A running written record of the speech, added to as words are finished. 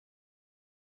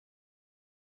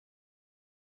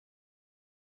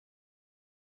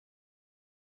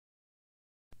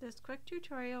This quick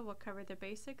tutorial will cover the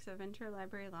basics of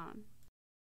interlibrary loan.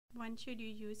 When should you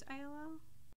use ILL?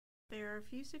 There are a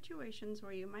few situations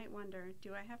where you might wonder,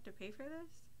 do I have to pay for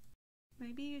this?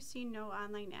 Maybe you see no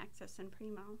online access in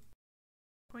Primo,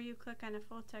 or you click on a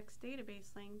full-text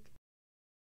database link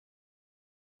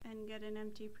and get an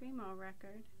empty Primo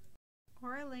record,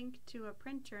 or a link to a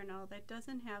print journal that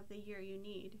doesn't have the year you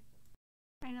need.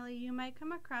 Finally, you might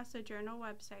come across a journal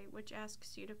website which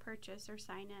asks you to purchase or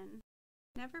sign in.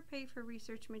 Never pay for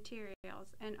research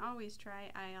materials, and always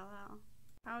try ILL.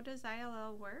 How does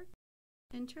ILL work?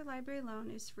 Interlibrary loan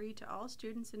is free to all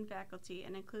students and faculty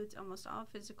and includes almost all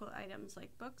physical items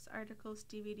like books, articles,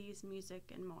 DVDs, music,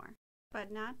 and more,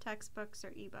 but not textbooks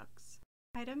or ebooks.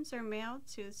 Items are mailed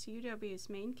to CUW's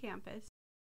main campus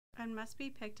and must be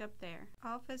picked up there.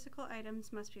 All physical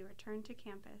items must be returned to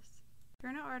campus.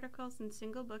 Journal articles and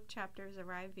single book chapters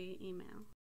arrive via email.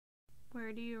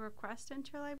 Where do you request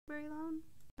interlibrary loan?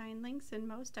 Find links in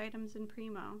most items in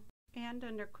Primo, and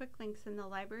under Quick Links in the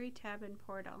Library tab in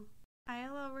Portal.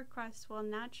 ILL requests will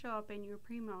not show up in your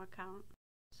Primo account,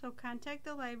 so contact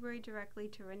the library directly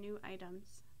to renew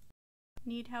items.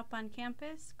 Need help on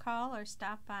campus? Call or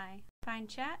stop by. Find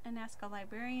chat and ask a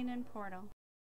librarian in Portal.